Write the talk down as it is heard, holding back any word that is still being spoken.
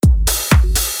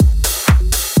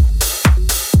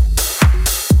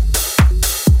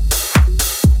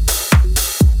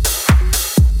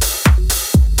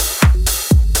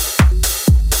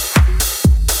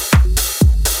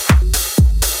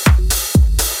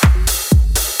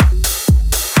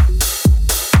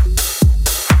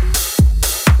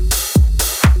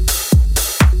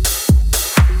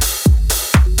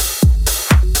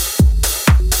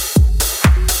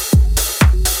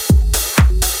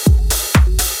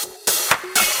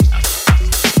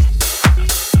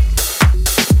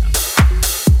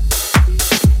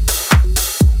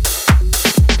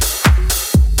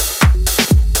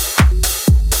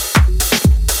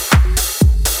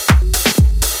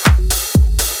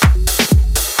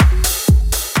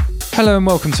Hello and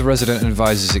welcome to Resident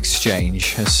Advisors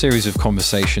Exchange, a series of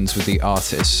conversations with the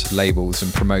artists, labels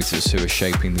and promoters who are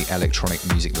shaping the electronic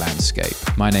music landscape.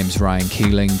 My name's Ryan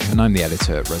Keeling and I'm the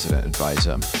editor at Resident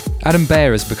Advisor. Adam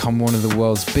Beyer has become one of the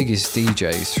world's biggest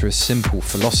DJs through a simple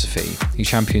philosophy. He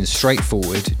champions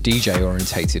straightforward,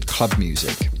 DJ-orientated club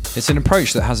music. It's an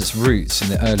approach that has its roots in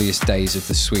the earliest days of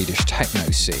the Swedish techno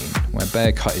scene, where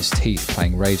Beyer cut his teeth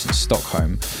playing raves in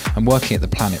Stockholm and working at the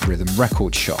Planet Rhythm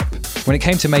record shop. When it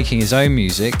came to making his own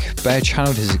music, Beyer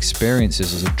channeled his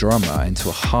experiences as a drummer into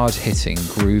a hard-hitting,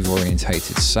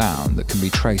 groove-orientated sound that can be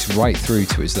traced right through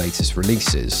to his latest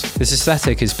releases. This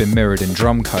aesthetic has been mirrored in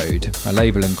Drumcode, a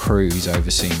label and crew he's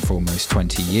overseen for almost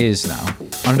 20 years now.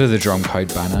 Under the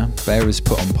Drumcode banner, Beyer has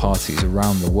put on parties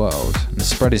around the world and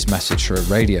spread his message through a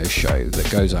radio show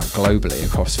that goes out globally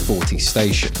across 40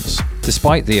 stations.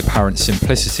 Despite the apparent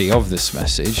simplicity of this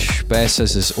message, Beyer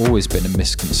says there's always been a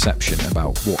misconception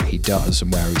about what he does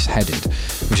and where he's headed,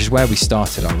 which is where we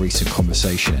started our recent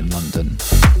conversation in London.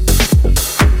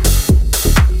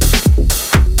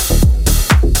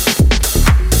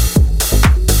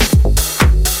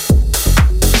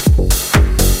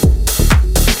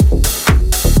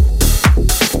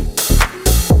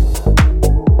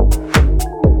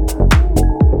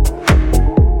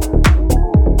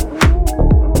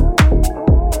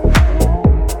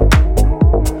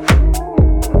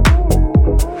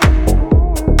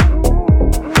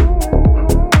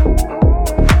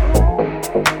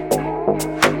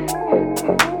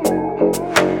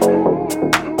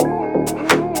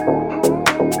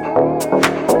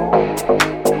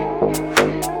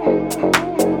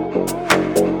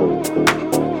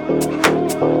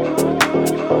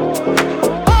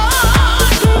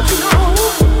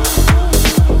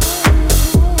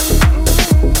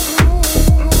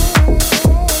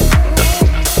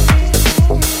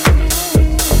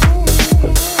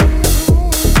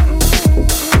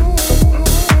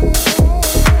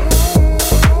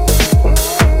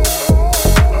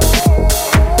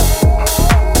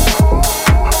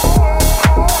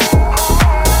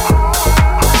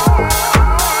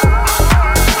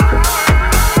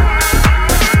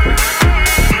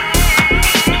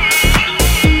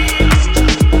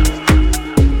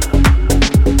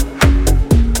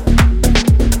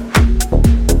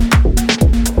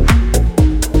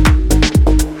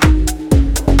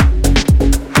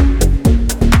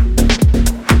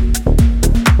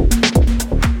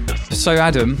 So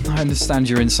Adam, I understand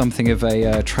you're in something of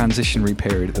a transitionary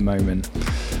period at the moment.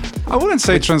 I wouldn't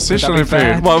say transitionary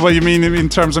period. Well, what do you mean in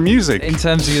terms of music? In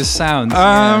terms of your sound?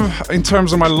 In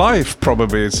terms of my life,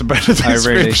 probably it's a better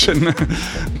description. Oh,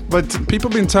 really? But people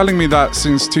have been telling me that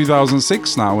since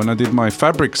 2006 now, when I did my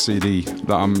Fabric CD,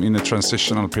 that I'm in a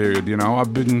transitional period. You know,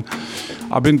 I've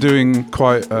been doing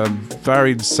quite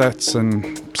varied sets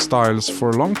and styles for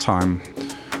a long time.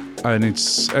 And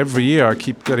it's every year I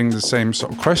keep getting the same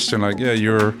sort of question, like,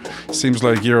 seems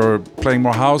like you're playing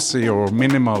more housey or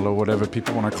minimal or whatever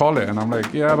people want to call it. And I'm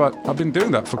like, yeah, but I've been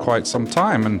doing that for quite some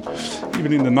time. And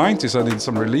even in the 90s, I did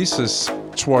some releases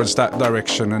towards that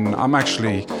direction. And I'm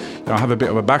actually, I have a bit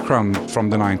of a background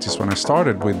from the 90s when I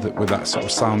started with that sort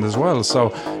of sound as well.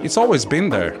 So it's always been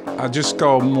there. I just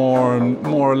go more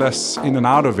or less in and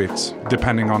out of it,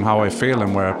 depending on how I feel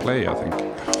and where I play, I think.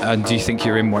 And do you think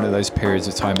you're in one of those periods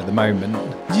of time at the moment?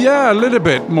 Yeah, a little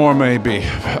bit more maybe.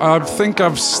 I think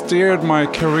I've steered my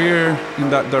career in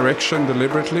that direction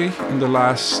deliberately in the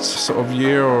last sort of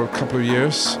year or couple of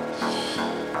years.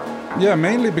 Yeah,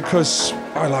 mainly because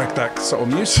I like that sort of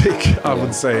music, I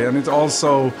would say. And it's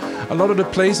also a lot of the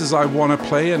places I want to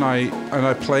play and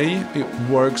I play, it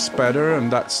works better,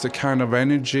 and that's the kind of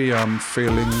energy I'm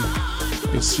feeling.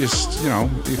 It's just,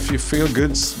 if you feel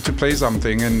good to play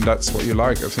something and that's what you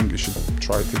like, I think you should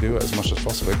try to do it as much as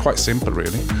possible. Quite simple,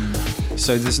 really.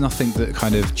 So there's nothing that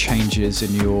kind of changes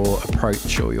in your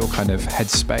approach or your kind of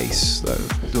headspace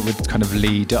that would kind of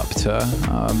lead up to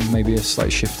maybe a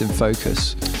slight shift in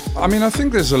focus? I mean, I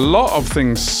think there's a lot of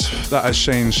things that has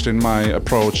changed in my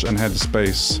approach and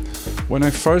headspace. When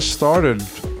I first started,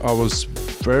 I was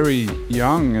very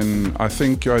young, and I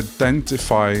think you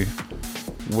identify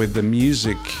with the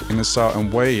music in a certain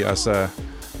way as a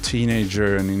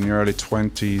teenager and in your early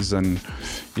 20s, and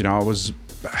I was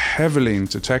heavily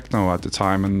into techno at the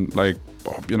time, and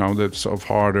the sort of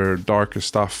harder, darker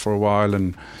stuff for a while,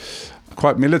 and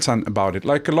quite militant about it,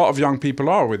 like a lot of young people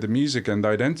are with the music and the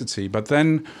identity. But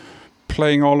then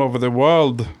playing all over the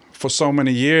world for so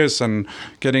many years and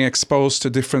getting exposed to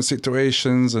different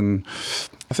situations, and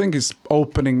I think it's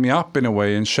opening me up in a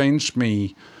way and changed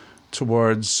me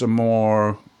towards a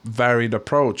more varied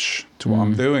approach to what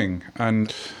I'm doing.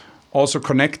 And also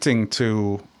connecting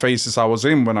to phases I was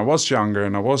in when I was younger,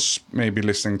 and I was maybe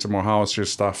listening to more houseier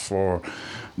stuff or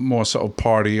more sort of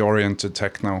party-oriented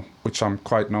techno, which I'm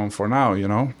quite known for now, you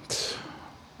know.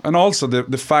 And also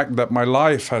the fact that my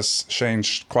life has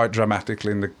changed quite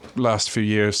dramatically in the last few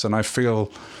years, and I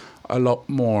feel a lot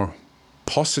more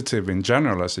positive in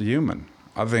general as a human,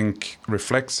 I think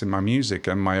reflects in my music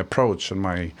and my approach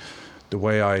and the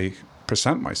way I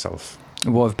present myself.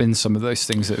 What have been some of those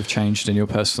things that have changed in your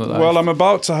personal life? Well, I'm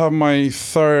about to have my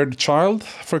third child,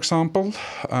 for example.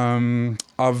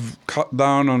 I've cut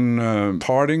down on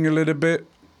partying a little bit.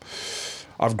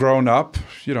 I've grown up.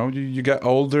 You know, you get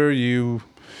older, you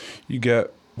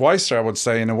get wiser, I would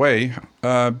say, in a way.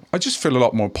 I just feel a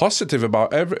lot more positive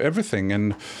about everything,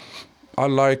 and I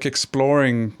like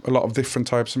exploring a lot of different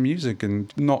types of music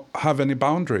and not have any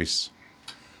boundaries.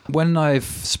 When I've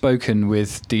spoken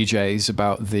with DJs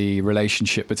about the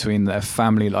relationship between their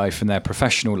family life and their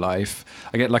professional life,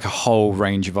 I get like a whole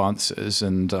range of answers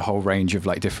and a whole range of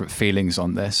like different feelings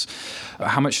on this.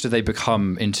 How much do they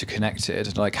become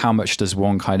interconnected? Like how much does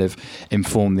one kind of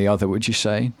inform the other, would you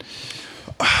say?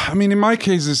 I mean, in my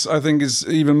case, I think it's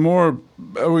even more,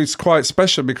 it's quite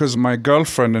special because my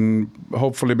girlfriend and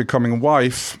hopefully becoming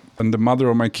wife and the mother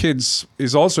of my kids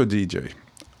is also a DJ.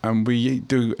 And we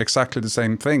do exactly the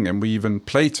same thing, and we even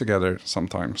play together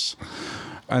sometimes.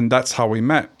 And that's how we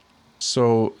met.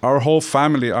 So our whole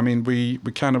family, I mean, we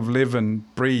kind of live and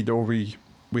breathe, or we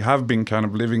have been kind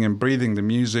of living and breathing the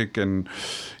music and,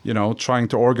 you know, trying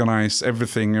to organize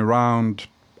everything around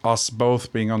us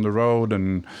both being on the road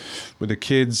and with the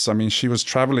kids. I mean, she was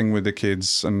traveling with the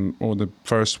kids, or the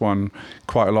first one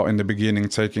quite a lot in the beginning,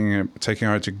 taking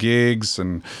her to gigs.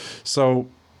 And so,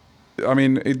 I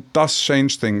mean, it does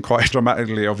change things quite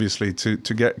dramatically, obviously, to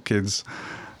get kids.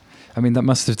 I mean, that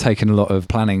must have taken a lot of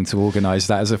planning to organise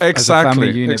that as a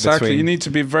family unit. Exactly. You need to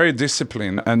be very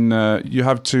disciplined, and you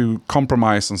have to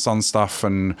compromise on some stuff.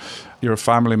 And you're a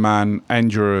family man,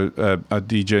 and you're a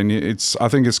DJ. And I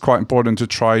think it's quite important to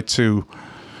try to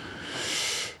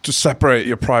separate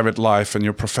your private life and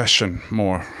your profession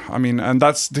more. I mean, and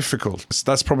that's difficult.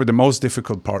 That's probably the most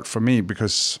difficult part for me,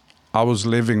 because I was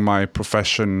living my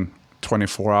profession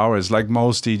 24 hours, like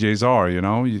most DJs are, you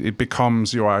know. It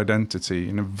becomes your identity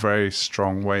in a very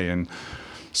strong way, and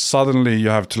suddenly you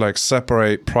have to like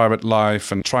separate private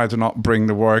life and try to not bring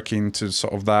the work into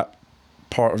sort of that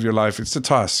part of your life. It's a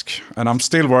task, and I'm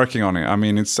still working on it. I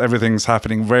mean, everything's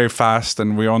happening very fast,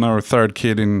 and we're on our third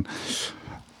kid in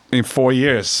 4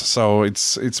 years, so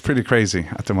it's pretty crazy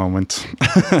at the moment.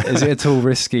 Is it at all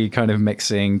risky kind of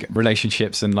mixing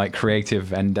relationships and like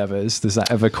creative endeavors? Does that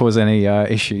ever cause any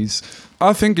issues?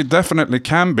 I think it definitely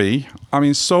can be. I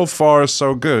mean, so far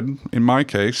so good in my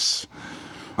case.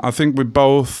 I think we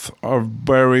both are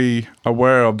very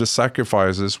aware of the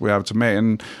sacrifices we have to make.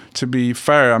 And to be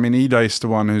fair, I mean, Ida is the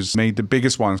one who's made the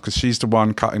biggest ones, because she's the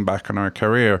one cutting back on her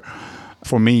career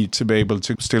for me to be able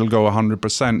to still go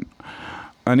 100%.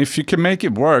 And if you can make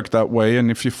it work that way,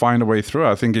 and if you find a way through,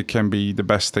 I think it can be the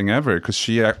best thing ever, because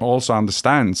she also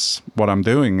understands what I'm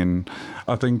doing. And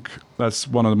I think that's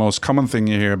one of the most common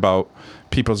things you hear about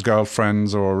people's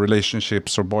girlfriends or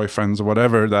relationships or boyfriends or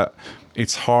whatever, that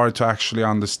it's hard to actually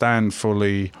understand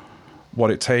fully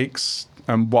what it takes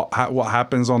and what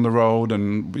happens on the road,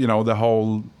 and, you know, the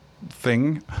whole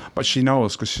thing. But she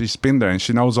knows, because she's been there, and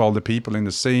she knows all the people in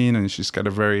the scene, and she's got a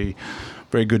very,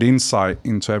 very good insight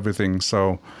into everything.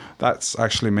 So that's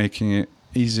actually making it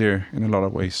easier in a lot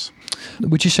of ways.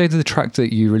 Would you say that the track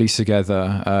that you released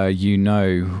together,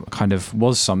 kind of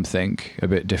was something a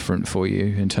bit different for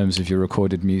you in terms of your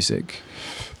recorded music?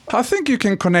 I think you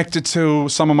can connect it to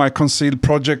some of my Concealed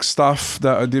Project stuff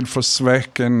that I did for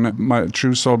Svek and my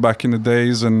True Soul back in the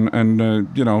days, and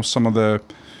you know, some of the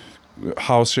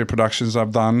houseier productions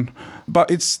I've done.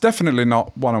 But it's definitely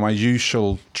not one of my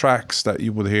usual tracks that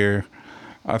you would hear.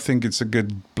 I think it's a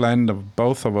good blend of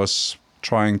both of us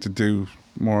trying to do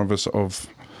more of a sort of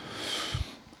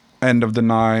end of the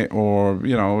night, or,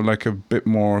 you know, like a bit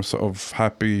more sort of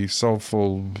happy,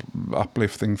 soulful,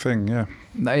 uplifting thing. Yeah.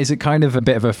 Is it kind of a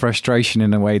bit of a frustration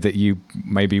in a way that you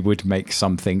maybe would make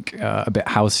something a bit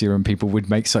houseier and people would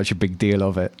make such a big deal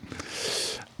of it?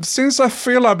 Since I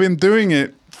feel I've been doing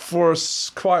it for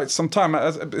quite some time,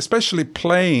 especially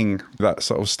playing that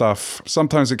sort of stuff,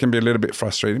 sometimes it can be a little bit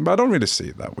frustrating, but I don't really see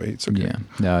it that way. It's okay. Yeah,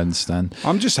 no, I understand.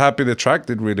 I'm just happy the track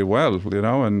did really well, you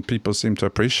know, and people seem to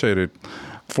appreciate it.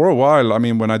 For a while, I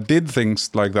mean, when I did things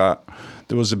like that,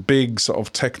 there was a big sort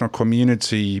of techno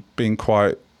community being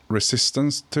quite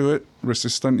resistant,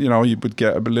 you know, you would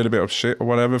get a little bit of shit or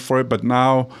whatever for it. But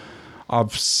now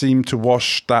I've seemed to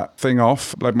wash that thing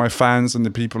off. Like my fans and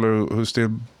the people who still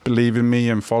believe in me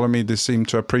and follow me, they seem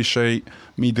to appreciate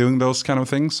me doing those kind of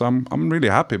things. So I'm really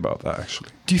happy about that, actually.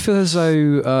 Do you feel as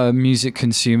though music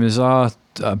consumers are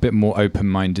a bit more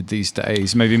open-minded these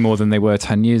days, maybe more than they were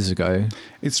 10 years ago?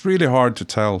 It's really hard to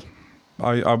tell.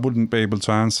 I wouldn't be able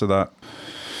to answer that.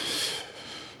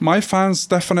 My fans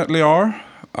definitely are.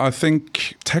 I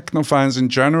think techno fans in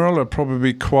general are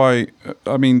probably quite,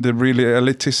 I mean, the really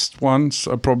elitist ones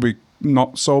are probably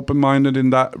not so open-minded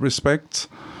in that respect.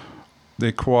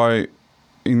 They're quite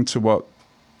into what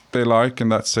they like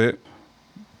and that's it.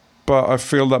 But I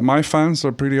feel that my fans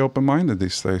are pretty open-minded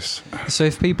these days. So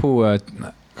if people were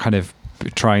kind of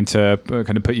trying to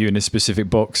kind of put you in a specific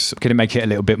box, can it make it a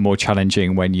little bit more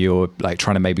challenging when you're like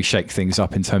trying to maybe shake things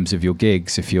up in terms of your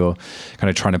gigs, if you're kind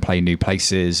of trying to play new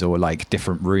places or like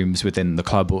different rooms within the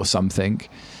club or something?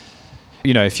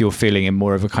 You know, if you're feeling in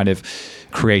more of a kind of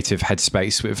creative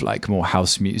headspace with like more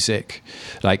house music,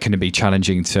 like can it be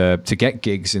challenging to get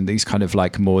gigs in these kind of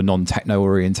like more non-techno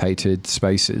orientated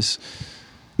spaces?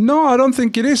 No, I don't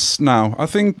think it is now. I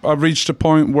think I've reached a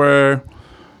point where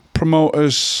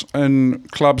promoters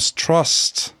and clubs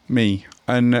trust me,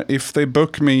 and if they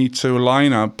book me to a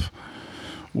lineup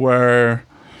where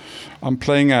I'm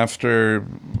playing after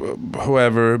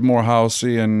whoever, more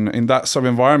housey, and in that sort of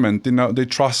environment, you know, they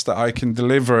trust that I can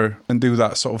deliver and do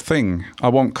that sort of thing. I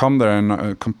won't come there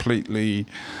and completely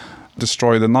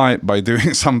destroy the night by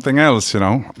doing something else, you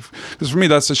know, because for me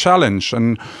that's a challenge.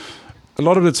 And a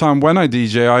lot of the time when I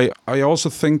DJ, I also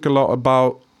think a lot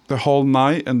about the whole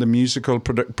night and the musical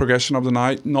progression of the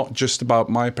night, not just about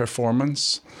my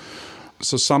performance.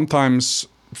 So sometimes,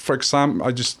 for example,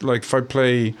 I just like if I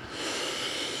play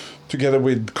together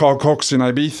with Carl Cox in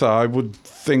Ibiza, I would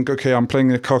think, okay, I'm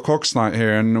playing a Carl Cox night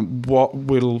here, and what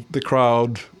will the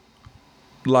crowd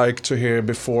like to hear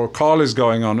before Carl is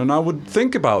going on? And I would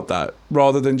think about that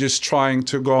rather than just trying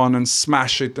to go on and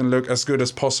smash it and look as good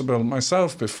as possible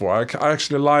myself before. I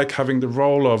actually like having the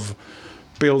role of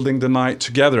building the night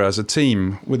together as a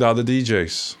team with other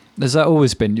DJs. Has that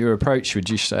always been your approach, would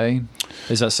you say?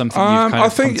 Is that something you've kind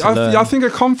of come to learn? I think I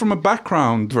come from a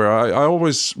background where I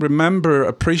always remember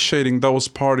appreciating those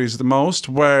parties the most,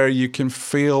 where you can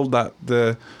feel that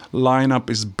the lineup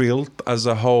is built as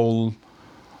a whole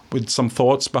with some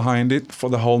thoughts behind it for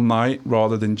the whole night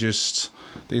rather than just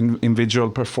the individual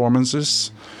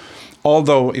performances.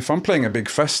 Although if I'm playing a big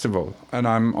festival and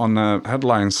I'm on a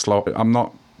headline slot, I'm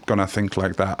not gonna think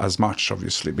like that as much,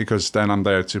 obviously, because then I'm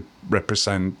there to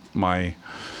represent my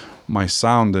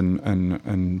sound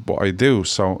and what I do.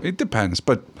 So it depends,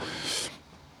 but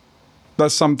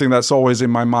that's something that's always in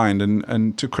my mind.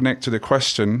 And to connect to the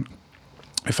question,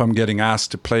 if I'm getting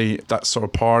asked to play that sort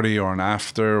of party or an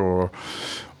after, or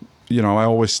you know, I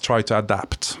always try to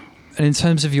adapt. And in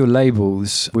terms of your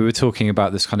labels, we were talking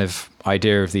about this kind of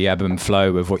idea of the ebb and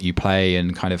flow of what you play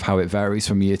and kind of how it varies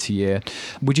from year to year.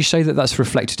 Would you say that that's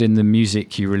reflected in the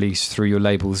music you release through your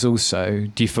labels also?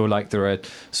 Do you feel like there are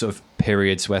sort of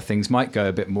periods where things might go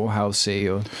a bit more housey?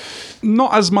 Or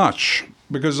not as much,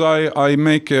 because I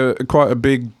make quite a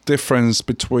big difference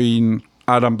between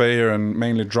Adam Beyer and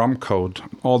mainly Drumcode,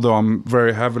 although I'm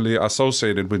very heavily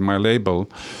associated with my label.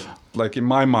 Like in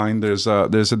my mind, there's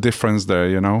a difference there,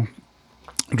 you know.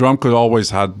 Drumcode always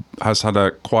has had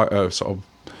a quite a sort of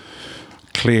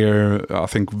clear, I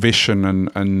think, vision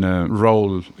and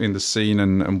role in the scene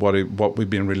and what we've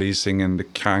been releasing and the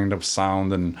kind of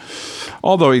sound. And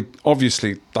although it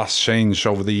obviously does change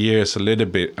over the years a little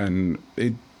bit, and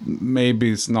it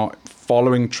maybe it's not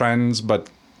following trends, but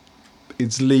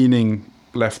it's leaning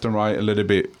left and right a little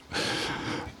bit.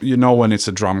 You know when it's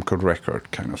a Drumcode record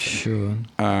kind of thing.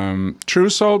 Sure. True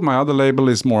Soul, my other label,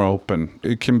 is more open.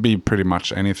 It can be pretty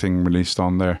much anything released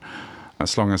on there,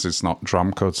 as long as it's not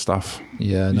Drumcode stuff.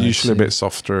 Yeah, no, usually a bit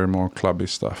softer, more clubby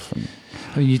stuff.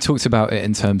 You talked about it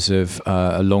in terms of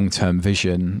a long-term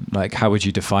vision. Like, how would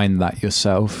you define that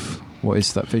yourself? What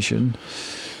is that vision?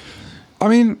 I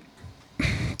mean,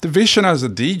 the vision as a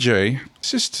DJ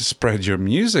is just to spread your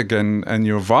music and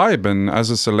your vibe, and as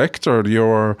a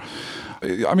selector,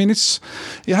 I mean, it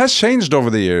has changed over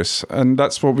the years, and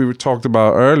that's what we talked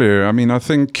about earlier. I mean, I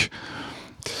think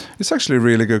it's actually a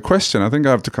really good question. I think I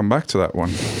have to come back to that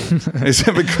one.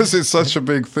 Because it's such a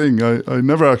big thing. I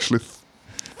never actually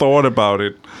thought about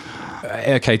it.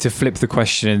 Okay, to flip the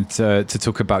question to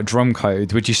talk about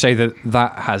Drumcode, would you say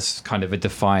that has kind of a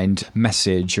defined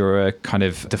message or a kind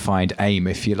of defined aim,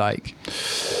 if you like?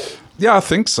 Yeah, I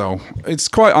think so. It's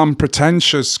quite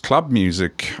unpretentious club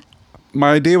music.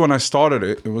 My idea when I started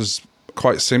it was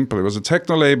quite simple. It was a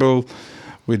techno label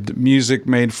with music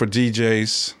made for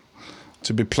DJs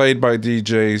to be played by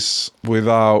DJs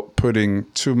without putting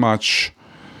too much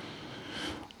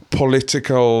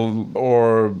political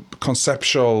or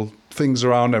conceptual things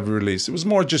around every release. It was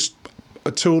more just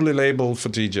a tooly label for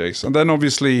DJs. And then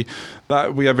obviously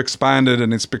that we have expanded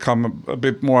and it's become a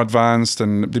bit more advanced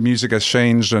and the music has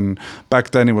changed. And back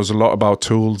then it was a lot about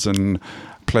tools and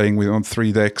playing with on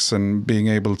 3 decks and being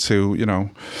able to, you know,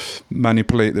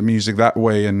 manipulate the music that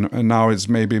way. And now it's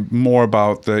maybe more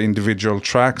about the individual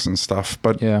tracks and stuff.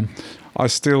 But yeah, I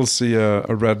still see a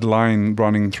red line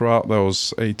running throughout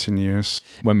those 18 years.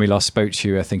 When we last spoke to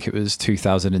you, I think it was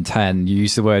 2010, you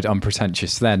used the word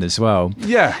unpretentious then as well.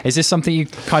 Yeah. Is this something you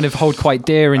kind of hold quite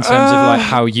dear in terms of like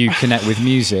how you connect with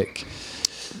music?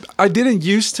 I didn't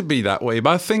used to be that way,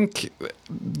 but I think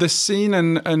the scene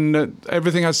and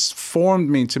everything has formed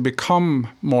me to become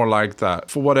more like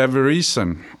that for whatever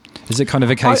reason. Is it kind of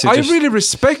a case I of just... really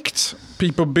respect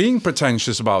people being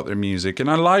pretentious about their music, and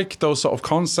I like those sort of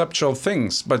conceptual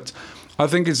things, but I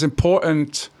think it's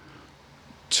important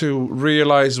to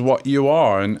realize what you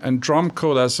are, and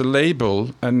Drumcode as a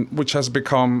label, and which has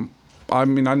become, I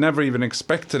mean, I never even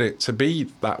expected it to be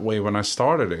that way when I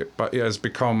started it, but it has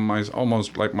become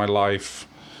almost like my life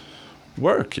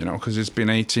work, you know, because it's been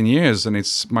 18 years and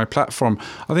it's my platform.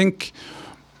 I think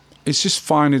it's just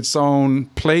find its own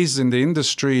place in the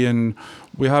industry, and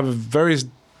we have a very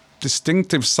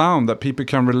distinctive sound that people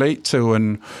can relate to,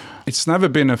 and it's never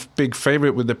been a big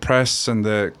favorite with the press and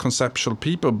the conceptual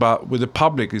people, but with the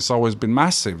public it's always been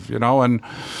massive, you know, and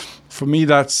for me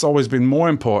that's always been more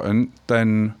important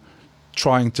than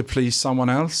trying to please someone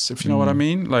else, if you know what I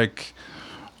mean. Like,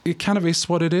 it kind of is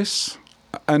what it is,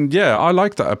 and yeah, I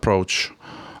like that approach,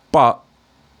 but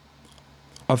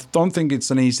I don't think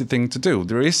it's an easy thing to do.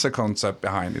 There is a concept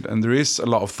behind it, and there is a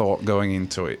lot of thought going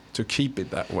into it to keep it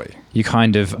that way. You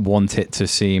kind of want it to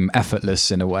seem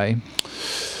effortless in a way.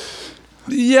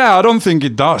 Yeah, I don't think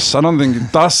it does. I don't think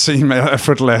it does seem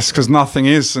effortless, because nothing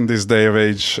is in this day of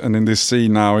age and in this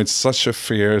scene now. It's such a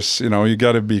fierce, you know, you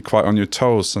got to be quite on your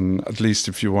toes, and at least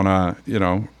if you want to, you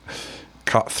know,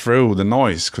 cut through the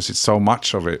noise, because it's so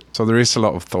much of it. So there is a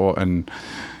lot of thought, and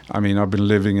I mean, I've been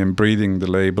living and breathing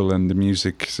the label and the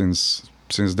music since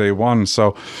day one.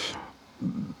 So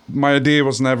my idea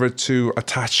was never to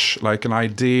attach like an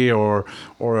idea or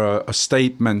a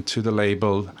statement to the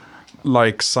label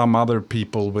like some other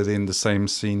people within the same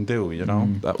scene do, you know.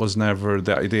 That was never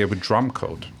the idea with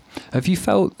Drumcode. Have you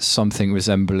felt something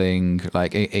resembling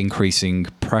like increasing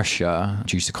pressure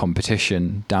due to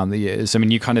competition down the years? I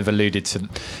mean, you kind of alluded to,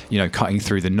 you know, cutting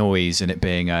through the noise and it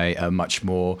being a much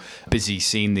more busy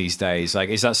scene these days. Like,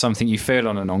 is that something you feel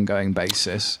on an ongoing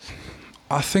basis?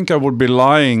 I think I would be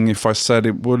lying if I said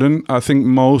it wouldn't. I think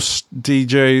most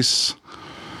DJs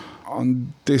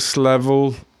on this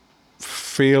level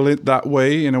feel it that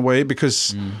way in a way,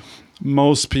 because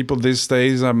most people these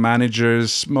days are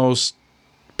managers. Most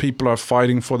people are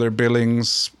fighting for their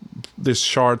billings. There's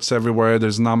charts everywhere,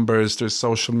 there's numbers, there's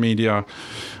social media.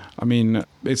 I mean,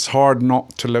 it's hard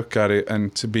not to look at it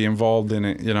and to be involved in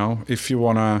it, you know, if you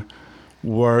want to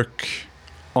work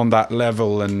on that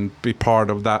level and be part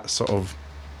of that sort of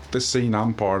the scene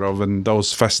I'm part of, and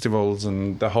those festivals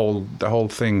and the whole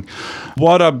thing.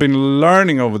 What I've been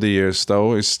learning over the years,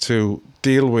 though, is to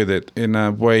deal with it in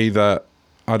a way that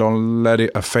I don't let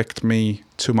it affect me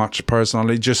too much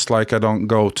personally, just like I don't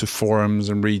go to forums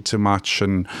and read too much.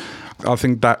 And I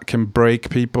think that can break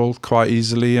people quite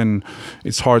easily, and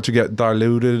it's hard to get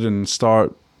diluted and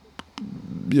start,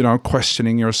 you know,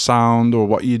 questioning your sound or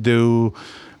what you do,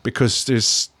 because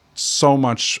there's so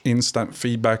much instant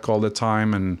feedback all the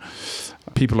time, and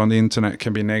people on the internet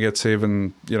can be negative,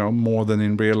 and, you know, more than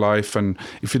in real life. And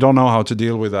if you don't know how to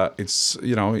deal with that, it's,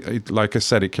 you know, like I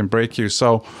said, it can break you.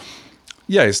 So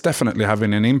yeah, it's definitely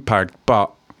having an impact.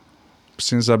 But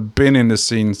since I've been in the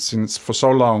scene for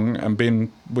so long and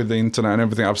been with the internet and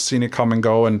everything, I've seen it come and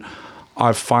go, and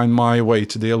I find my way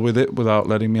to deal with it without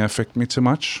letting me affect me too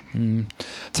much.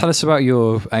 Tell us about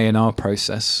your A&R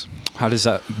process. How does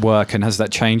that work, and has that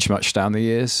changed much down the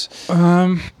years?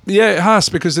 Yeah, it has,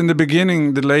 because in the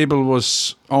beginning the label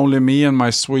was only me and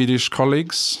my Swedish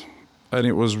colleagues, and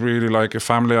it was really like a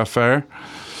family affair.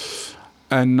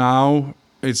 And now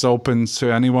it's open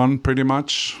to anyone pretty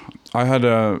much. I had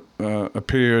a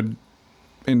period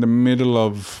in the middle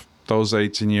of those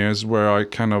 18 years where I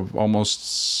kind of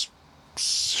almost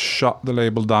shut the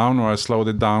label down, or I slowed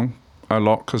it down a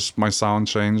lot because my sound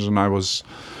changed and I was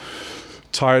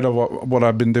tired of what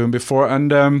I've been doing before.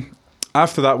 And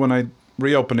after that, when I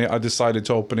reopened it, I decided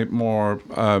to open it more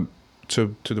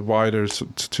to the wider,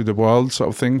 to the world sort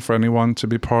of thing, for anyone to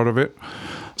be part of it.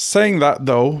 Saying that,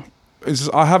 though,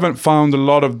 I haven't found a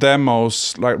lot of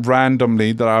demos like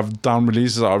randomly that I've done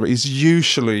releases of. It's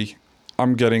usually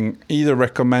I'm getting either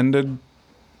recommended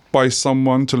by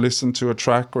someone to listen to a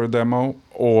track or a demo,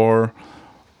 or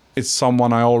it's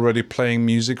someone I already playing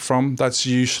music from. That's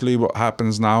usually what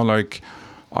happens now. Like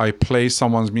I play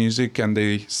someone's music and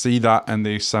they see that and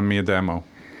they send me a demo.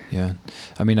 Yeah.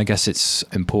 I mean, I guess it's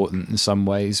important in some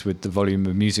ways with the volume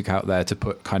of music out there to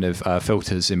put kind of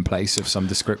filters in place of some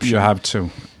description. You have to.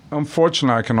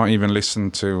 Unfortunately, I cannot even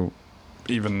listen to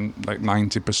even like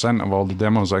 90% of all the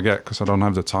demos I get because I don't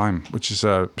have the time, which is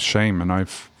a shame. And I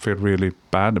feel really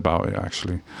bad about it,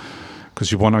 actually, because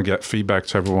you want to get feedback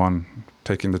to everyone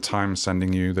taking the time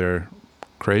sending you their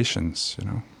creations, you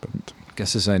know. But I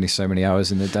guess there's only so many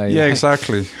hours in the day. Yeah,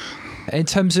 exactly. In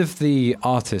terms of the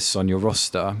artists on your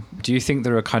roster, do you think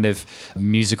there are kind of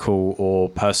musical or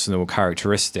personal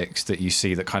characteristics that you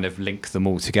see that kind of link them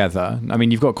all together? I mean,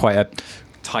 you've got quite a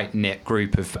tight-knit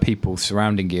group of people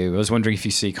surrounding you. I was wondering if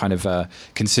you see kind of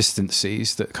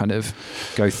consistencies that kind of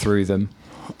go through them.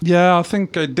 Yeah, I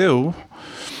think I do.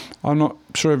 I'm not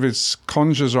sure if it's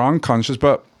conscious or unconscious,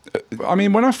 but I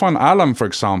mean, when I found Alan, for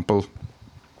example,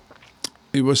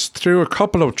 it was through a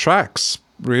couple of tracks,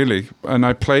 really, and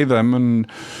I play them, and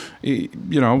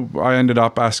I ended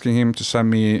up asking him to send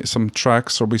me some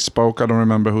tracks, or we spoke. I don't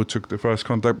remember who took the first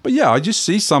contact, but yeah, I just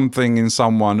see something in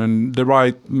someone and the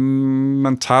right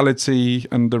mentality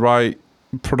and the right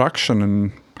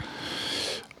production,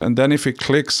 and then if it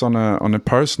clicks on a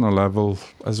personal level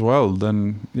as well,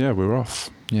 then yeah, we're off.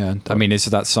 Yeah, I mean, is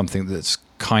that something that's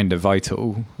kind of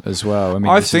vital as well? I mean,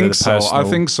 I think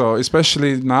so,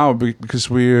 especially now because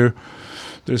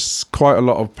there's quite a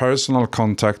lot of personal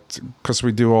contact because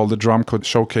we do all the drum code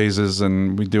showcases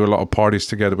and we do a lot of parties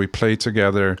together. We play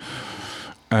together,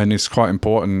 and it's quite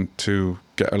important to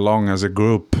get along as a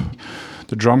group.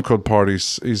 The drum code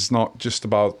parties is not just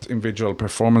about individual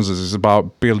performances, it's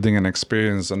about building an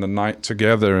experience and a night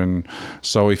together. And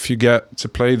so if you get to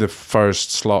play the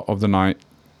first slot of the night,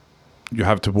 you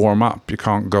have to warm up. You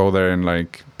can't go there and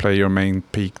like play your main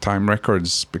peak time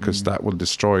records because that will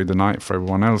destroy the night for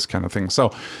everyone else, kind of thing.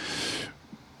 So,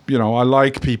 I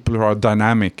like people who are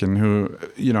dynamic and who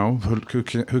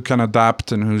can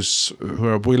adapt and who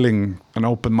are willing and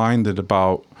open-minded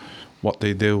about what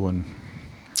they do. And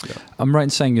yeah. I'm right in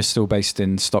saying you're still based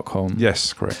in Stockholm.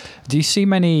 Yes, correct. Do you see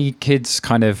many kids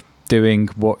kind of doing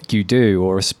what you do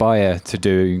or aspire to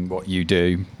doing what you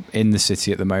do in the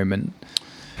city at the moment?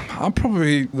 I'm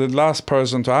probably the last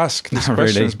person to ask these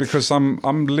questions because I'm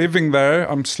living there,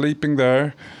 I'm sleeping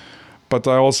there, but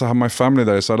I also have my family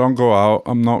there, so I don't go out.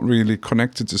 I'm not really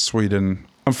connected to Sweden,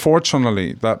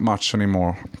 unfortunately, that much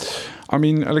anymore. I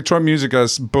mean, electronic music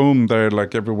has boomed there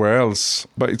like everywhere else,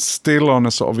 but it's still on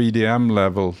a sort of EDM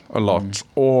level a lot,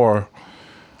 or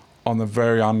on a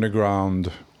very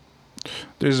underground.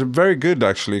 There's a very good,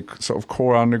 actually, sort of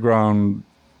core underground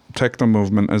techno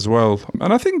movement as well.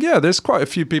 And I think, yeah, there's quite a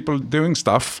few people doing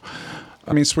stuff.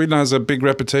 I mean, Sweden has a big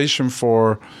reputation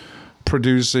for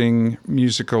producing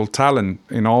musical talent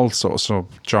in all sorts of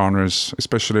genres,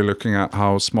 especially looking at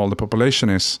how small the population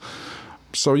is.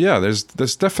 So yeah,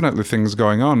 there's definitely things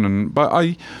going on, but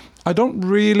I don't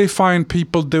really find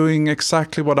people doing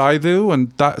exactly what I do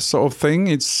and that sort of thing.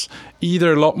 It's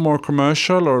either a lot more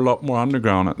commercial or a lot more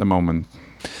underground at the moment.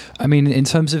 I mean, in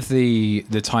terms of the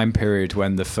time period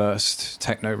when the first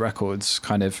techno records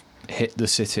kind of hit the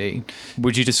city,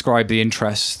 would you describe the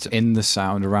interest in the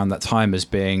sound around that time as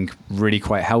being really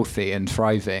quite healthy and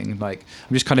thriving? Like,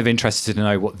 I'm just kind of interested to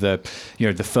know what the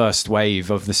first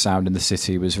wave of the sound in the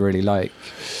city was really like.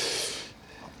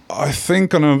 I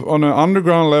think on an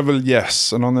underground level,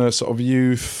 yes, and on a sort of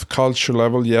youth culture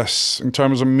level, yes. In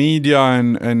terms of media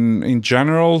and in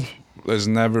general, there's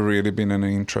never really been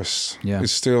any interest. Yeah.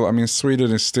 It's still, I mean,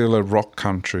 Sweden is still a rock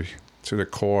country to the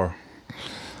core.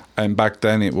 And back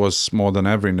then it was more than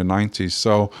ever in the 90s.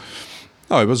 So,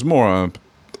 no, it was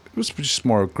just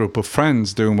more a group of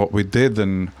friends doing what we did,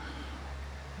 and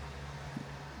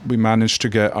we managed to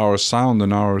get our sound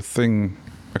and our thing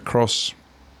across.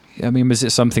 I mean, was it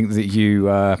something that you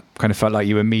kind of felt like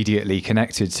you immediately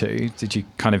connected to? Did you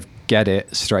kind of get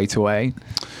it straight away?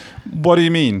 What do you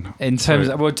mean? In terms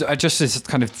of, well, just as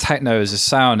kind of techno as a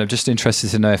sound, I'm just interested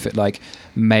to know if it like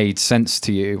made sense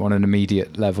to you on an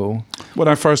immediate level. When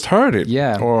I first heard it?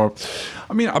 Yeah. Or,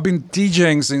 I mean, I've been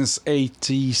DJing since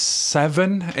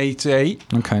 87, 88.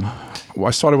 Okay.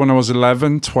 I started when I was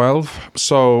 11, 12.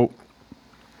 So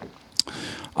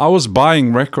I was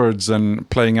buying records and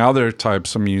playing other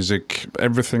types of music,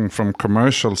 everything from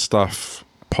commercial stuff,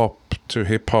 pop to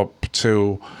hip hop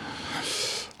to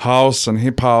house and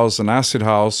hip house and acid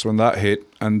house when that hit.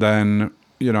 And then,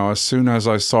 as soon as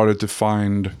I started to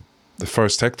find the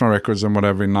first techno records and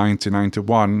whatever in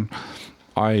 1991,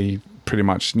 I pretty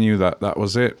much knew that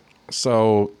was it.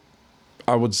 So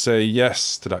I would say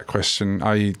yes to that question.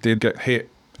 I did get hit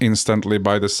instantly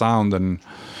by the sound and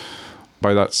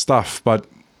by that stuff, but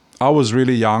I was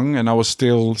really young and I was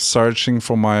still searching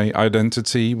for my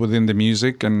identity within the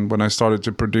music. And when I started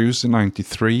to produce in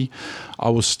 93, I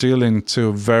was still into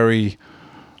a very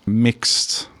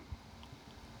mixed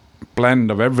blend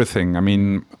of everything.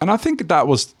 And I think that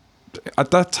was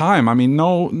at that time,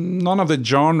 none of the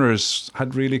genres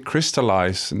had really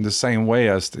crystallized in the same way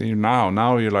as now.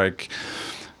 Now you're like,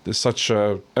 there's such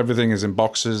everything is in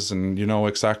boxes and you know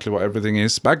exactly what everything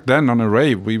is. Back then on a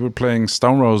rave, we were playing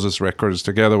Stone Roses records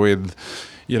together with,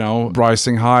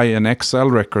 Rising High and XL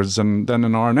records and then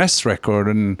an RNS record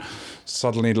and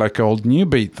suddenly like old New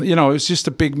Beat. It's just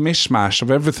a big mishmash of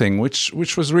everything, which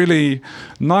was really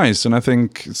nice. And I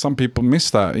think some people miss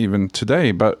that even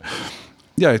today. But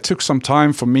yeah, it took some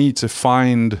time for me to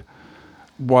find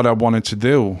what I wanted to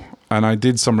do. And I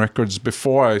did some records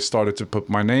before I started to put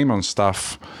my name on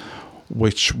stuff,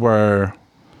 which were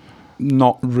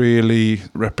not really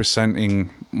representing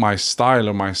my style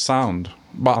or my sound.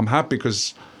 But I'm happy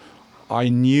because I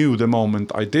knew the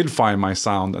moment I did find my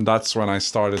sound, and that's when I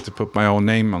started to put my own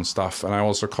name on stuff. And I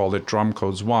also called it Drum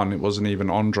Codes 1. It wasn't even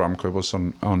on Drumcode, it was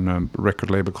on a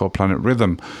record label called Planet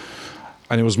Rhythm.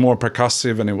 And it was more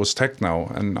percussive and it was techno.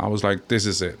 And I was like, this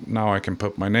is it. Now I can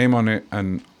put my name on it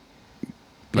and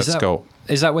let's go.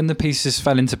 Is that when the pieces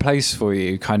fell into place for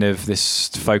you? Kind of this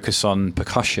focus on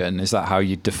percussion? Is that how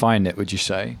you define it, would you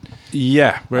say?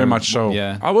 Yeah, very much so.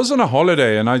 Yeah. I was on a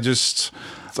holiday and I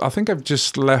think I've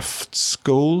just left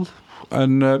school.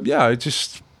 And I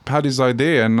just had this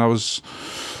idea. And I was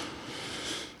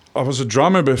a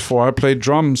drummer before. I played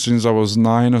drums since I was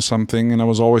 9 or something. And I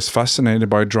was always fascinated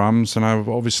by drums. And I was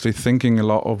obviously thinking a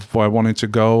lot of where I wanted to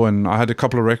go. And I had a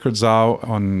couple of records out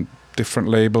on different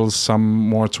labels, some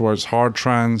more towards hard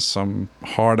trance, some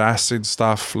hard acid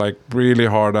stuff, like really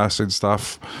hard acid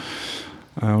stuff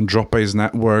on Drop A's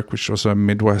Network, which was a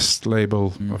Midwest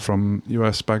label from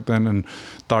US back then, and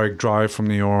Direct Drive from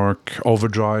New York,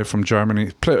 Overdrive from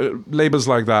Germany, labels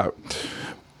like that.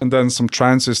 And then some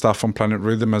trancey stuff on Planet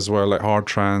Rhythm as well, like hard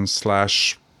trance /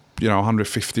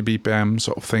 150 BPM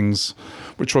sort of things,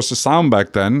 which was the sound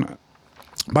back then.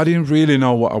 But I didn't really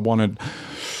know what I wanted.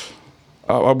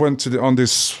 I went on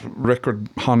this record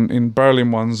hunt in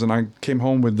Berlin once, and I came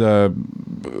home with a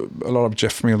lot of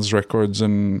Jeff Mills records,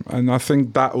 and I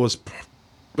think that was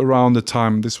around the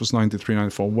time, this was 93,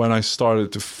 94, when I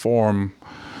started to form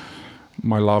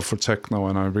my love for techno,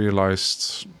 and I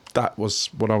realized that was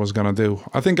what I was going to do.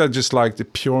 I think I just liked the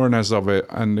pureness of it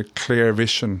and the clear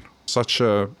vision, such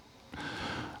a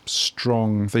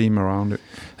strong theme around it.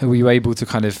 Were you able to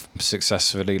kind of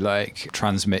successfully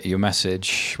transmit your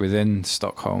message within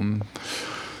Stockholm?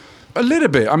 A little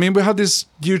bit. We had this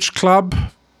huge club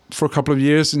for a couple of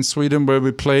years in Sweden where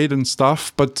we played and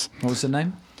stuff, but what was the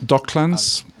name?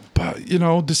 Docklands. But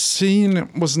the scene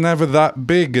was never that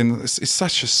big, and it's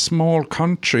such a small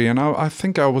country, and I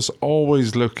think I was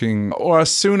always looking, or as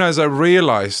soon as I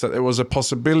realized that there was a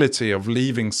possibility of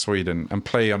leaving Sweden and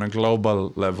play on a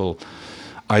global level,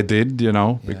 I did,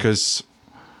 because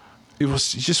it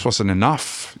just wasn't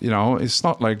enough. It's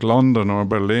not like London or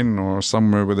Berlin or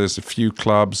somewhere where there's a few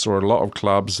clubs or a lot of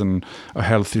clubs and a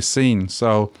healthy scene.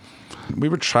 So we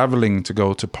were traveling to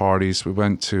go to parties. We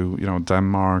went to,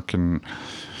 Denmark and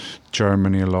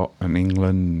Germany a lot and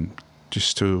England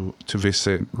just to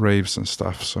visit raves and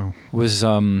stuff. So was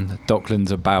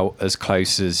Docklands about as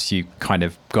close as you kind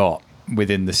of got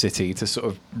within the city to sort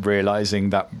of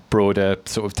realizing that broader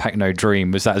sort of techno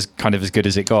dream? Was that as good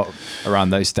as it got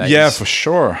around those days? Yeah, for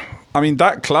sure.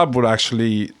 That club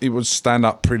would stand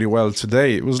up pretty well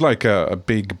today. It was like a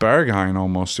big Berghain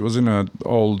almost. It was in an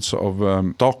old sort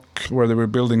of dock where they were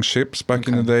building ships back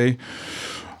in the day.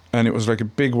 And it was like a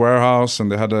big warehouse, and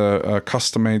they had a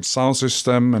custom-made sound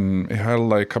system, and it held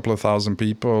like a couple of thousand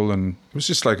people, and it was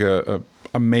just like a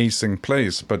amazing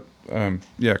place. But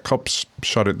cops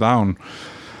shut it down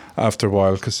after a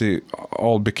while because it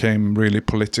all became really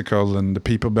political, and the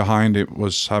people behind it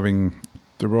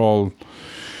they were all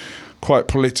quite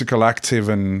political active,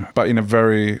 but in a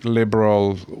very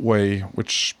liberal way,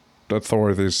 which the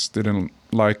authorities didn't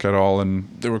like at all. And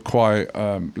they were quite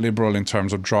liberal in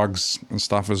terms of drugs and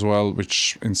stuff as well,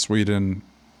 which in Sweden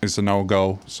is a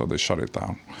no-go, so they shut it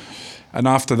down. And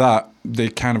after that, they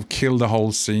kind of killed the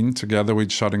whole scene together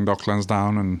with shutting Docklands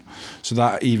down. And so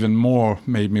that even more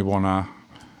made me want to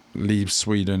leave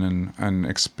Sweden and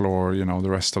explore, the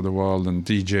rest of the world and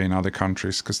DJ in other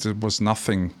countries, because there was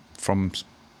nothing from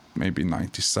maybe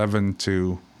 97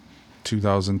 to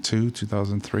 2002,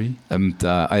 2003. And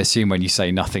I assume when you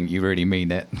say nothing, you really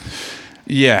mean it.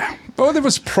 Yeah. Well, there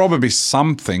was probably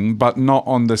something, but not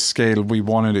on the scale we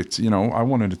wanted it. I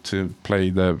wanted it to play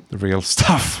the real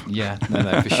stuff. Yeah,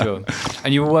 no, for sure.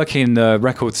 And you were working in the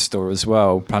record store as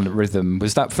well, Planet Rhythm.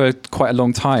 Was that for quite a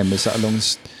long time? Was that a long...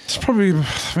 It's probably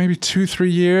maybe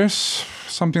 2-3 years,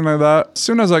 something like that. As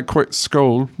soon as I quit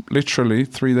school, literally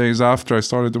 3 days after, I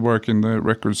started to work in the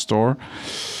record store,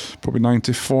 probably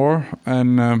 94.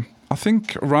 And I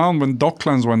think around when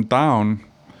Docklands went down,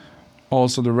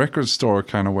 also the record store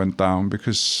kind of went down,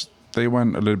 because they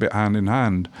went a little bit hand in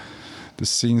hand. The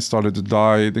scene started to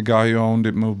die. The guy who owned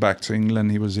it moved back to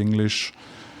England. He was English.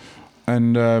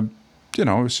 And, it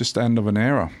was just the end of an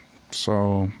era.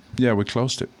 So, yeah, we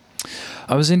closed it.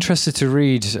 I was interested to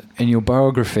read in your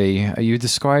biography, you were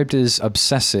described as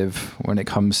obsessive when it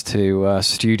comes to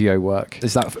studio work.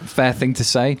 Is that a fair thing to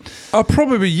say? I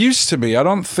probably used to be. I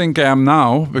don't think I am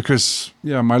now, because,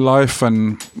 my life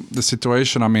and the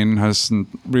situation I'm in hasn't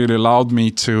really allowed me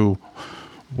to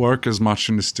work as much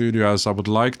in the studio as I would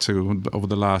like to over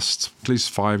the last at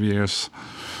least 5 years.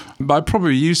 But I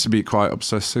probably used to be quite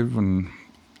obsessive and,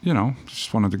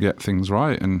 just wanted to get things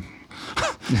right and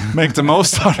make the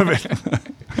most out of it.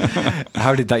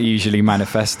 How did that usually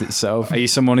manifest itself? Are you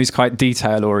someone who's quite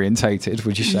detail orientated,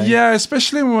 would you say? Yeah,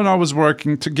 especially when I was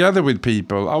working together with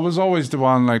people. I was always the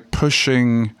one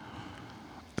pushing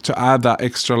to add that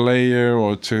extra layer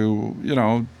or to,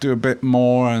 do a bit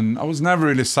more. And I was never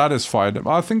really satisfied.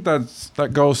 I think that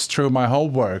goes through my whole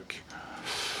work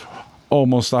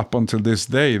almost up until this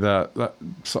day, that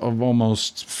sort of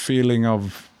almost feeling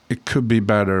of it could be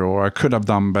better, or I could have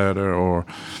done better, or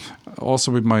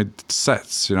also with my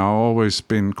sets, I've always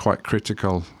been quite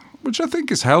critical, which I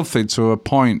think is healthy to a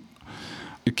point.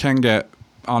 It can get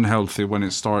unhealthy when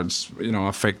it starts,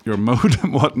 affect your mood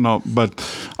and whatnot. But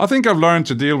I think I've learned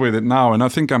to deal with it now, and I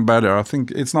think I'm better. I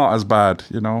think it's not as bad,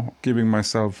 giving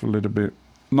myself a little bit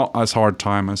not as hard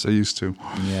time as I used to.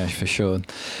 Yeah, for sure.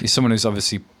 You're someone who's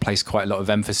obviously placed quite a lot of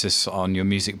emphasis on your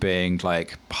music being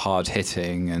hard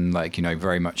hitting and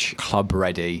very much club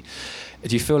ready.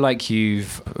 Do you feel like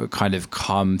you've kind of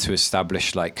come to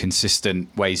establish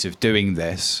consistent ways of doing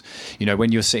this?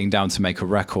 When you're sitting down to make a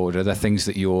record, are there things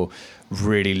that you're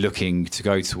really looking to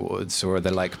go towards, or are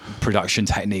there production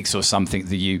techniques or something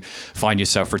that you find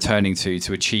yourself returning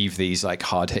to achieve these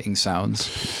hard hitting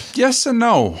sounds? Yes and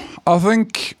no. I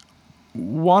think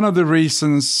one of the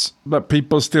reasons that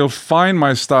people still find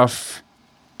my stuff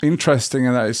interesting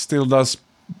and that it still does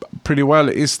pretty well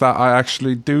is that I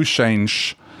actually do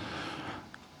change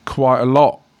quite a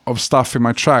lot of stuff in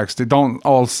my tracks. They don't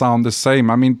all sound the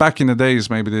same. I mean, back in the days,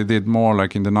 maybe they did more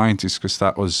in the 90s, because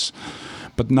that was...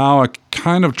 But now I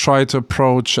kind of try to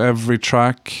approach every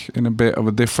track in a bit of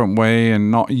a different way and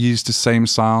not use the same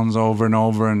sounds over and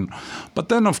over. But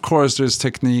then, of course, there's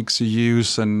techniques you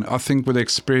use. And I think with the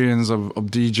experience of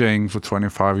DJing for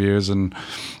 25 years, and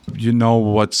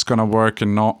what's going to work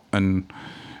and not. And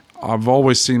I've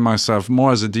always seen myself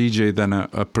more as a DJ than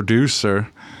a producer.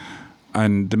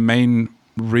 And the main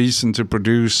reason to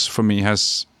produce for me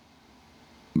has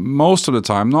most of the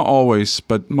time, not always,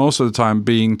 but most of the time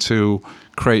being to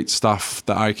create stuff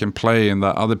that I can play and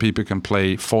that other people can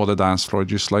play for the dance floor,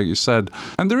 just like you said.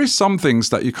 And there is some things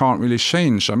that you can't really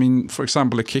change. I mean, for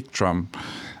example, a kick drum.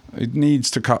 It needs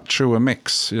to cut through a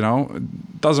mix,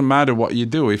 It doesn't matter what you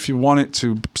do. If you want it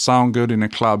to sound good in a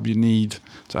club, you need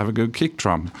to have a good kick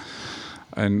drum.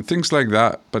 And things like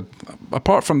that. But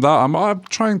apart from that, I'm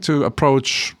trying to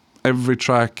approach every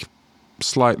track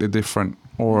slightly different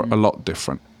or a lot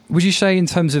different. Would you say, in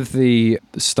terms of the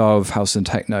style of house and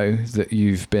techno that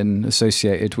you've been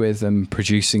associated with and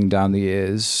producing down the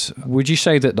years, would you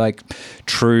say that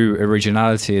true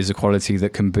originality is a quality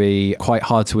that can be quite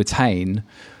hard to attain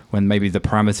when maybe the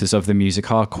parameters of the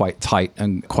music are quite tight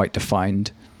and quite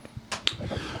defined?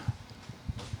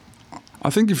 I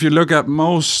think if you look at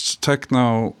most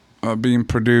techno being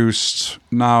produced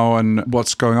now and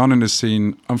what's going on in the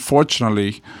scene,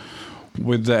 unfortunately,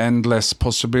 with the endless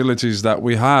possibilities that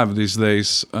we have these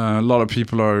days, a lot of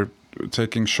people are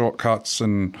taking shortcuts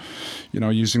and,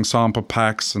 using sample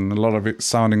packs, and a lot of it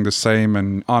sounding the same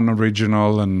and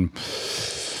unoriginal. And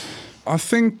I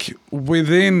think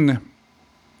within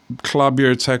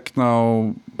clubbier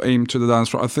techno, aim to the dance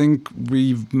floor, I think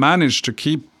we've managed to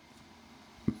keep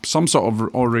some sort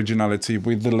of originality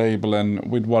with the label and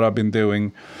with what I've been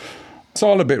doing. it's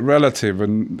all a bit relative,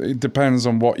 and it depends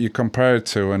on what you compare it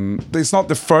to. And it's not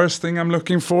the first thing I'm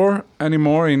looking for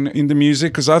anymore in the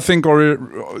music, because I think,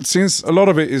 since a lot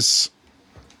of it is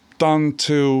done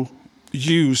to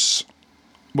use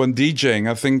when DJing,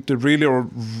 I think the really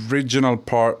original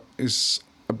part is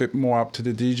a bit more up to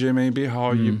the DJ, maybe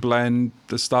how you blend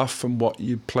the stuff and what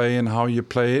you play and how you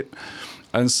play it.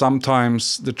 And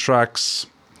sometimes the tracks,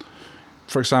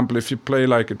 for example, if you play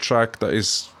like a track that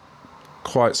is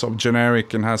quite sort of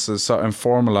generic and has a certain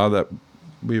formula that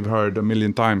we've heard a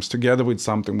million times, together with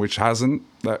something which hasn't,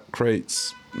 that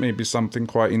creates maybe something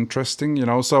quite interesting, you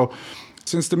know. So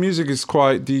since the music is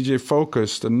quite DJ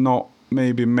focused and not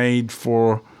maybe made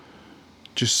for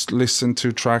just listen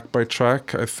to track by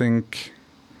track, I think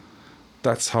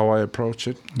that's how I approach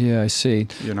it. Yeah, I see.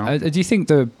 You know, do you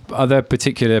think are there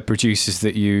particular producers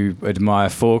that you admire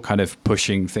for kind of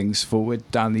pushing things forward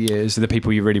down the years? Are the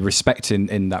people you really respect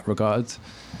in that regard?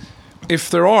 If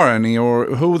there are any, or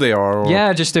who they are? Or...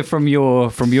 Yeah, just from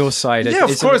your side. Yeah,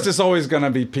 of course, there's always going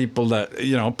to be people that,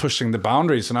 you know, pushing the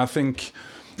boundaries, and I think,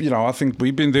 you know, I think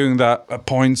we've been doing that at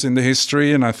points in the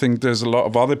history, and I think there's a lot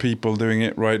of other people doing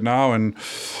it right now,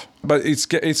 but it's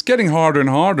getting harder and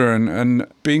harder, and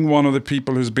being one of the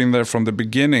people who's been there from the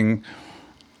beginning,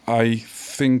 I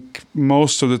think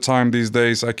most of the time these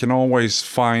days I can always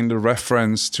find a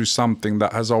reference to something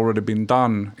that has already been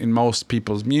done in most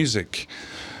people's music.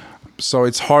 So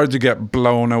it's hard to get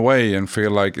blown away and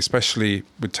feel like, especially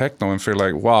with techno, and feel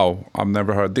like, wow, I've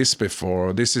never heard this before,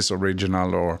 or this is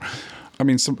original, or... I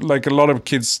mean, like a lot of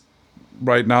kids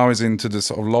right now is into this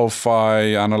sort of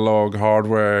lo-fi, analog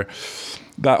hardware,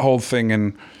 that whole thing.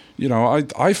 And, you know,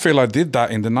 I feel I did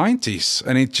that in the 90s,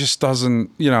 and it just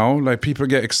doesn't, you know, like people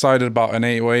get excited about an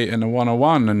 808 and a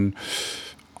 101, and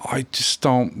I just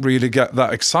don't really get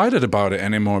that excited about it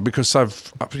anymore, because I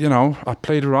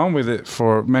played around with it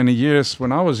for many years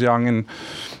when I was young, and,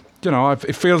 you know,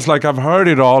 it feels like I've heard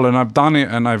it all and I've done it,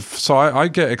 and I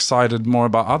get excited more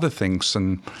about other things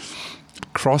and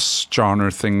cross-genre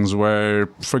things where,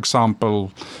 for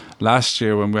example, last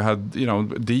year when we had, you know,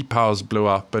 Deep House blew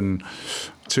up, and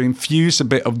to infuse a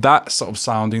bit of that sort of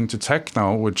sound into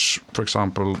techno, which, for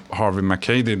example, Harvey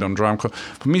Mackay did on Drumcode.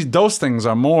 For me, those things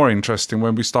are more interesting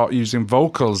when we start using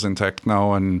vocals in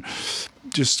techno and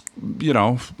just, you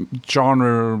know,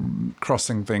 genre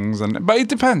crossing things. But it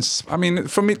depends. I mean,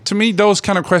 to me, those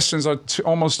kind of questions are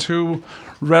almost too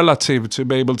relative to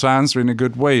be able to answer in a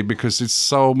good way, because it's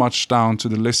so much down to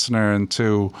the listener and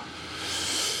to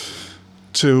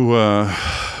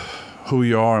who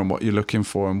you are and what you're looking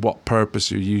for and what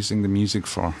purpose you're using the music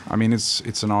for. I mean,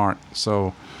 it's an art.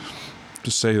 So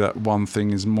to say that one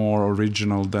thing is more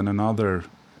original than another,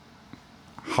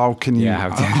 how can you?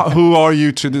 Who are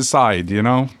you to decide? You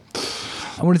know.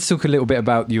 I wanted to talk a little bit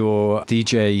about your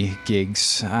DJ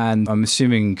gigs, and I'm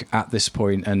assuming at this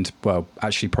point, and well,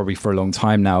 actually probably for a long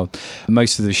time now,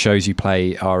 most of the shows you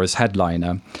play are as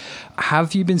headliner.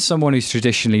 Have you been someone who's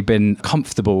traditionally been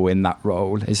comfortable in that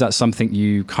role? Is that something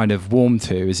you kind of warm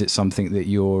to? Is it something that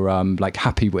you're like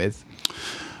happy with?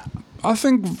 I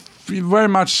think very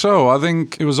much so. I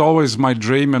think it was always my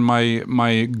dream and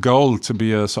my goal to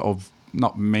be a sort of,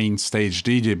 not main stage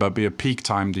DJ, but be a peak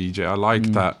time DJ. I like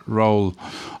that role.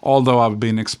 Although I've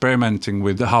been experimenting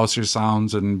with the houseier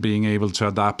sounds and being able to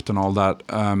adapt and all that,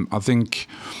 I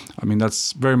mean,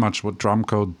 that's very much what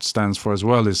Drumcode stands for as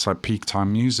well, is like peak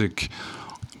time music.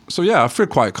 So yeah, I feel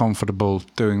quite comfortable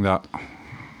doing that.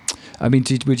 I mean,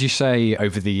 would you say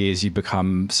over the years you've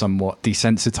become somewhat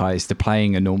desensitized to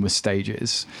playing enormous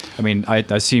stages? I mean, I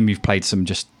assume you've played some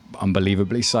just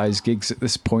unbelievably sized gigs at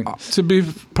this point. To be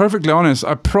perfectly honest,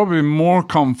 I'm probably more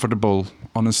comfortable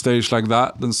on a stage like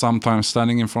that than sometimes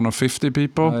standing in front of 50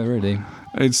 people. Oh, really?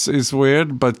 It's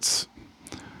weird, but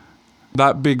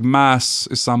that big mass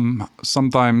is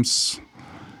sometimes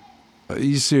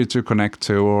easier to connect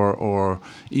to or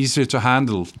easier to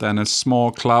handle than a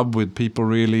small club with people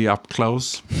really up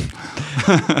close.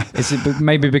 Is it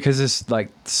maybe because it's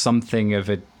like something of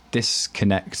a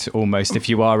disconnect almost if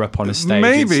you are up on a stage?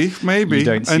 Maybe. You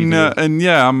don't see and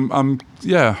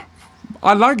yeah,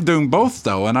 I like doing both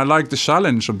though, and I like the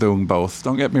challenge of doing both.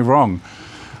 Don't get me wrong.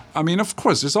 I mean, of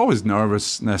course, there's always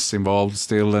nervousness involved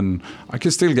still, and I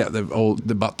can still get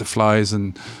the butterflies,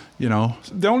 and you know,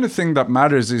 the only thing that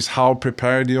matters is how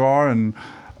prepared you are and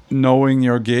knowing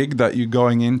your gig that you're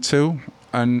going into.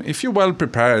 And if you're well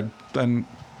prepared, then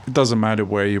it doesn't matter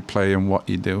where you play and what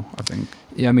you do, I think.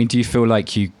 Yeah, I mean, do you feel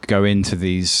like you go into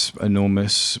these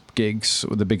enormous gigs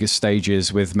or the biggest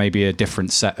stages with maybe a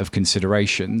different set of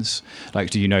considerations?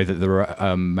 Like, do you know that there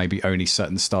are maybe only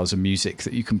certain styles of music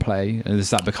that you can play? And has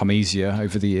that become easier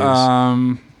over the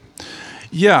years?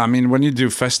 Yeah, I mean, when you do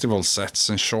festival sets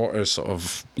and shorter sort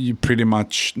of, you pretty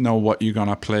much know what you're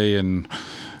gonna play, and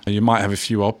you might have a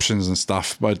few options and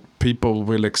stuff, but people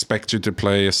will expect you to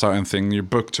play a certain thing. You're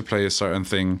booked to play a certain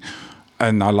thing,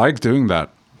 and I like doing that.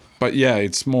 But yeah,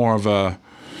 it's more of a,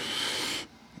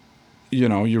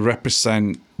 you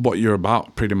represent what you're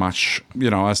about pretty much,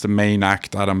 as the main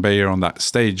act, Adam Beyer, on that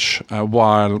stage.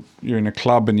 While you're in a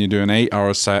club and you do an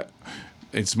 8-hour set,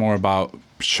 it's more about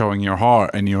showing your heart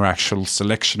and your actual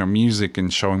selection of music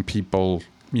and showing people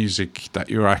music that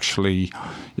you're actually,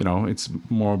 it's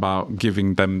more about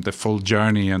giving them the full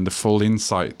journey and the full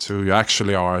insight to who you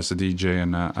actually are as a DJ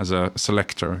and as a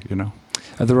selector,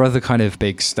 Are there other kind of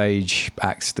big stage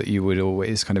acts that you would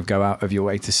always kind of go out of your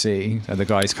way to see? Are the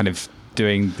guys kind of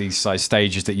doing these size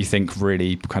stages that you think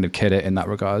really kind of kill it in that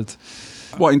regard?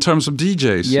 What, in terms of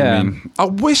DJs? Yeah. I mean? I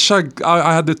wish I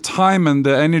had the time and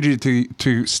the energy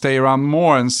to stay around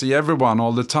more and see everyone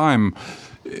all the time.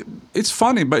 It's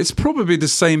funny, but it's probably the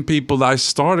same people that I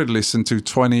started listening to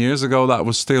 20 years ago that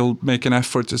was still making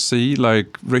effort to see,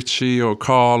 like Richie or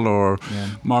Carl or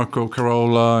Marco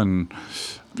Carola. And,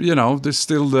 there's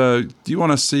still you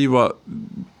want to see what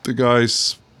the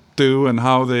guys do and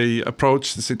how they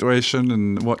approach the situation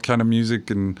and what kind of music.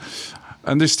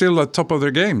 And they're still at top of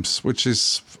their games, which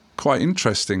is quite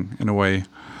interesting in a way.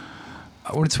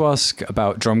 I wanted to ask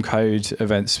about Drum Code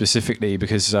events specifically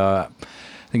because I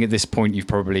think at this point you've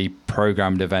probably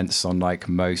programmed events on like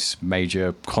most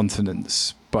major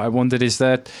continents. But I wondered, is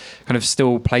there kind of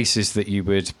still places that you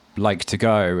would like to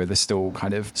go? Are there still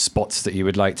kind of spots that you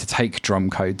would like to take Drum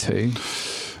Code to?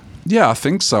 Yeah, I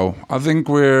think so. I think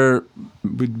we've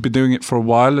been doing it for a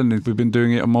while, and we've been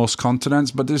doing it on most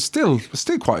continents. But there's still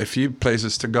quite a few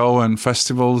places to go and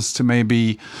festivals to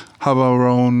maybe have our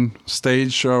own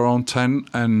stage, our own tent.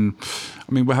 And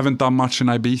I mean, we haven't done much in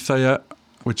Ibiza yet,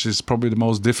 which is probably the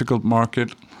most difficult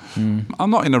market. I'm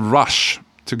not in a rush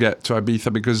to get to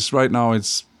Ibiza because right now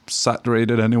it's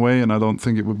saturated anyway, and I don't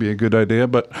think it would be a good idea.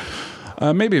 But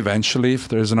maybe eventually, if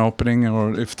there's an opening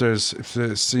or if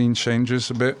the scene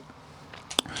changes a bit.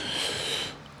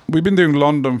 We've been doing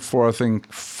London for, I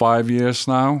think, 5 years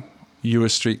now,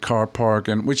 US Street Car Park,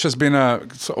 and which has been a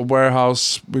sort of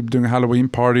warehouse. We've been doing Halloween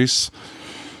parties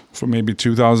for maybe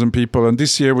 2,000 people. And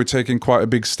this year we're taking quite a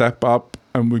big step up,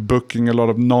 and we're booking a lot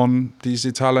of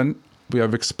non-DC talent. We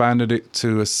have expanded it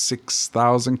to a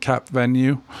 6,000 cap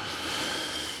venue.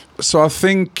 So I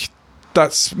think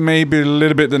that's maybe a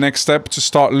little bit the next step, to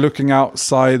start looking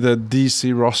outside the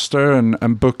DC roster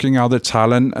and booking other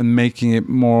talent and making it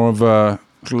more of a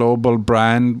global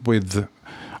brand with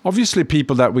obviously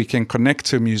people that we can connect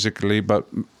to musically, but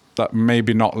that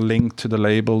maybe not linked to the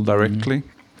label directly.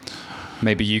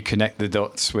 Maybe you connect the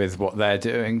dots with what they're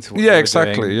doing to what yeah,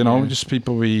 exactly. Doing. Just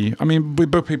people we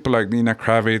book people like Nina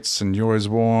Kravitz and Joris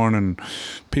Worn and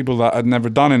people that had never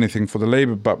done anything for the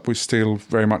label, but we still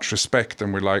very much respect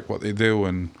and we like what they do.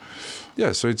 And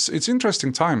yeah, so it's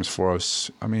interesting times for us.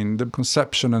 I mean, the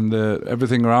conception and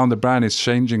everything around the brand is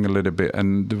changing a little bit,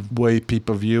 and the way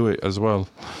people view it as well.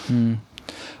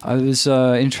 I was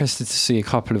interested to see a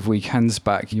couple of weekends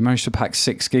back. You managed to pack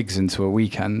 6 gigs into a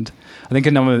weekend. I think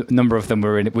a number of them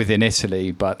were within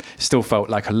Italy, but still felt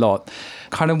like a lot.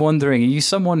 Kind of wondering, are you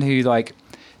someone who like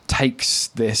takes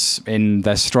this in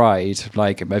their stride?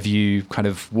 Like, have you kind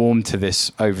of warmed to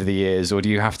this over the years, or do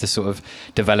you have to sort of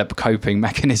develop coping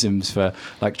mechanisms for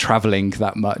like traveling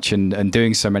that much and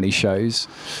doing so many shows?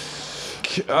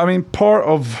 I mean, part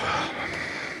of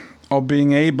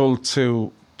being able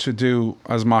to do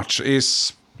as much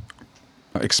is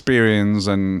experience,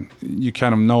 and you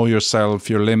kind of know yourself,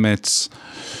 your limits.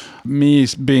 Me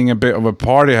being a bit of a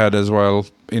party head as well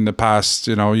in the past,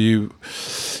 you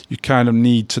kind of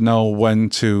need to know when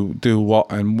to do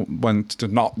what and when to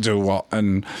not do what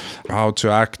and how to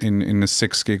act in a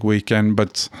 6 gig weekend.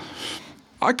 But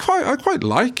I quite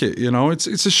like it,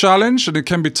 It's a challenge and it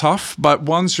can be tough, but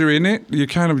once you're in it, you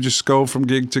kind of just go from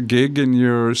gig to gig and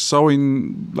you're so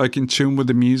in tune with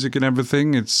the music and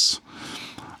everything.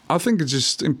 I think it's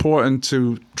just important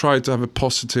to try to have a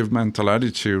positive mental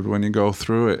attitude when you go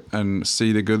through it and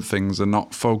see the good things and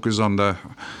not focus on the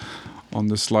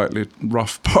slightly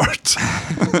rough part.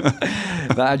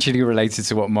 That actually related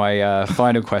to what my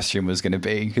final question was going to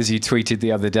be, because you tweeted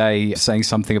the other day saying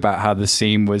something about how the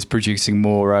scene was producing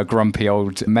more grumpy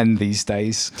old men these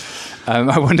days.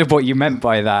 I wondered what you meant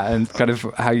by that and kind of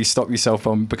how you stop yourself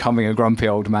from becoming a grumpy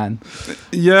old man.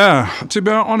 Yeah, to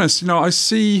be honest, I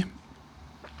see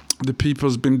the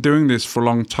people's been doing this for a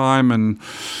long time, and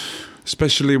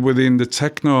especially within the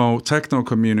techno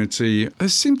community, there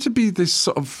seems to be this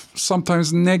sort of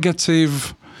sometimes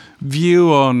negative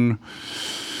view on,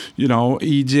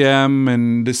 EDM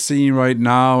and the scene right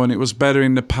now, and it was better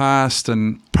in the past.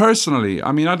 And personally,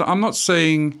 I mean, I'm not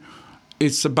saying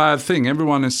it's a bad thing.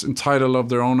 Everyone is entitled of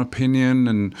their own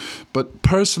opinion, but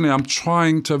personally, I'm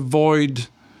trying to avoid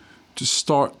to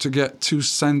start to get too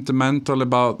sentimental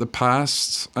about the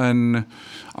past, and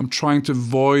I'm trying to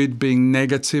avoid being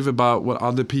negative about what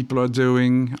other people are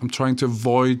doing. I'm trying to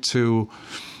avoid to,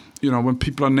 when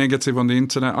people are negative on the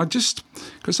internet,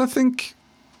 because I think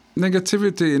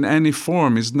negativity in any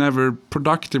form is never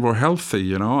productive or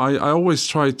healthy. I always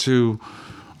try to,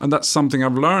 and that's something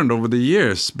I've learned over the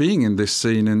years being in this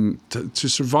scene, and to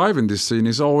survive in this scene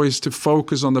is always to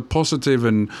focus on the positive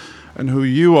and who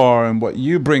you are and what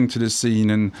you bring to the scene,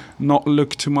 and not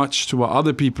look too much to what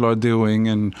other people are doing.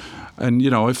 And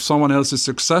if someone else is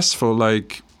successful,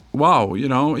 like, wow,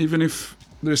 even if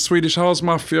the Swedish House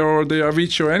Mafia or the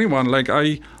Avicii or anyone, like,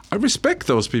 I respect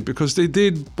those people because they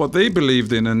did what they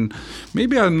believed in. And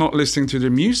maybe I'm not listening to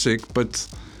their music, but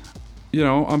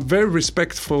I'm very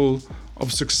respectful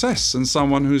of success and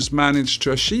someone who's managed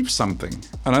to achieve something.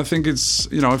 And I think it's,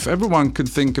 if everyone could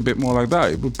think a bit more like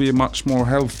that, it would be a much more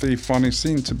healthy, funny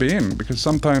scene to be in. Because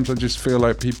sometimes I just feel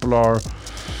like people are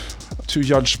too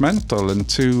judgmental and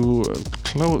too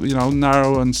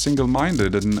narrow and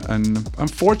single-minded. And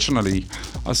unfortunately,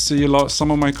 I see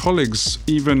some of my colleagues,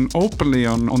 even openly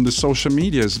on the social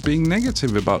medias, being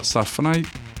negative about stuff. And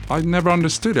I never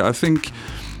understood it. I think,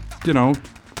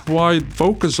 why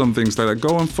focus on things like that?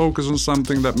 Go and focus on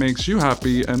something that makes you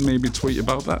happy and maybe tweet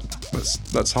about that.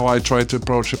 That's how I try to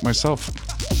approach it myself.